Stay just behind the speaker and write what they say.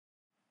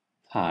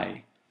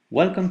Hi,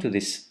 welcome to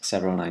this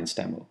Severalnines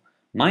demo.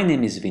 My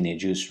name is Vinay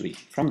Jusri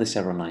from the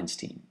Severalnines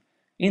team.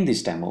 In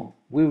this demo,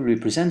 we will be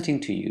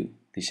presenting to you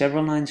the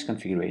Severalnines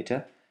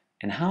configurator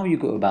and how you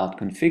go about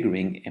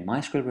configuring a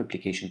MySQL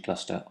replication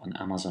cluster on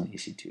Amazon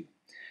EC2.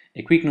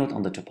 A quick note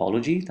on the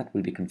topology that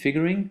we'll be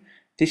configuring.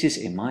 This is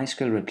a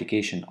MySQL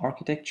replication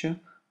architecture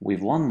with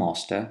one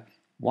master,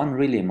 one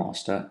relay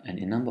master, and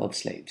a number of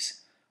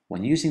slaves.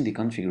 When using the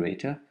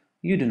configurator,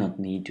 you do not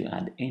need to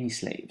add any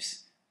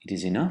slaves. It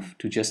is enough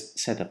to just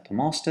set up the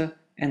master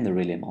and the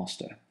relay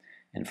master.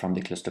 And from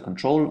the cluster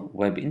control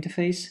web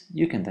interface,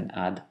 you can then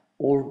add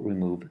or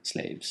remove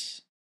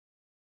slaves.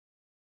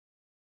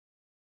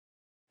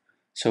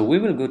 So we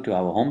will go to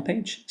our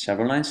homepage,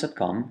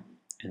 severalnines.com,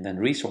 and then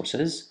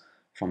resources.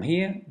 From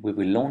here, we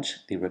will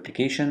launch the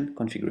replication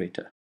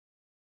configurator.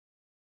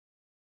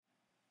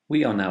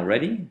 We are now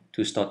ready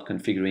to start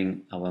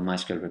configuring our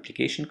MySQL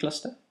replication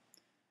cluster.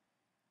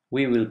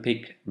 We will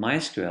pick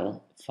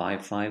MySQL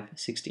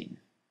 5516.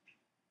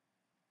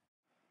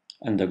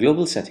 Under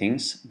Global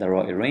Settings, there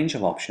are a range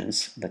of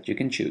options that you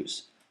can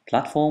choose: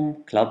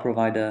 platform, cloud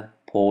provider,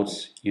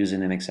 ports,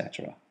 username,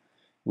 etc.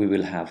 We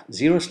will have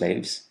 0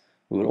 slaves.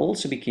 We will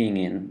also be keying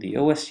in the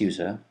OS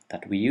user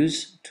that we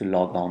use to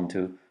log on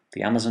to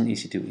the Amazon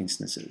EC2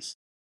 instances.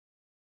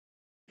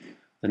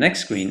 The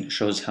next screen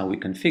shows how we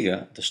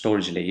configure the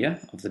storage layer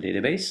of the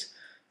database,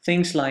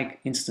 things like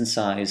instance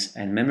size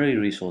and memory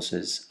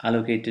resources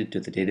allocated to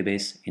the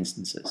database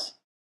instances.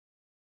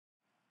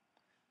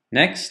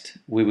 Next,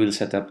 we will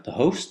set up the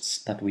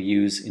hosts that we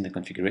use in the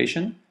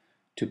configuration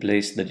to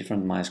place the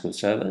different MySQL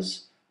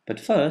servers. But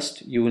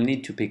first, you will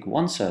need to pick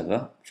one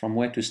server from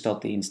where to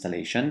start the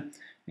installation,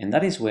 and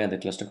that is where the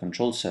cluster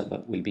control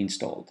server will be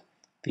installed.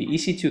 The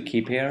EC2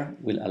 key pair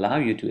will allow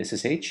you to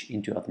SSH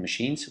into other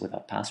machines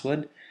without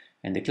password,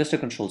 and the cluster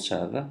control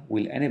server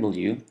will enable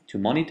you to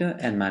monitor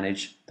and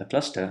manage the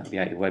cluster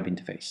via a web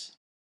interface.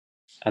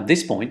 At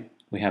this point,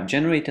 we have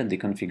generated the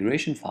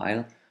configuration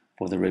file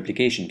for the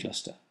replication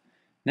cluster.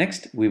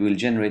 Next, we will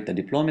generate the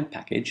deployment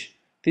package.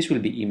 This will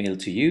be emailed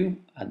to you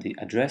at the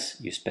address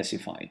you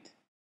specified.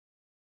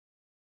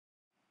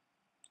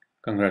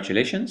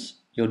 Congratulations!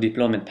 Your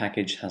deployment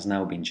package has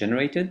now been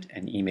generated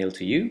and emailed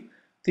to you.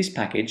 This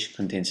package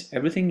contains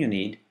everything you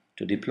need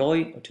to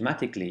deploy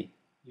automatically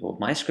your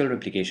MySQL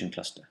replication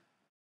cluster.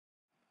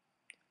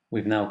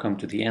 We've now come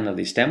to the end of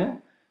this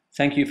demo.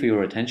 Thank you for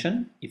your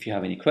attention. If you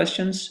have any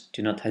questions,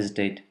 do not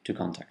hesitate to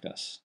contact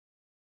us.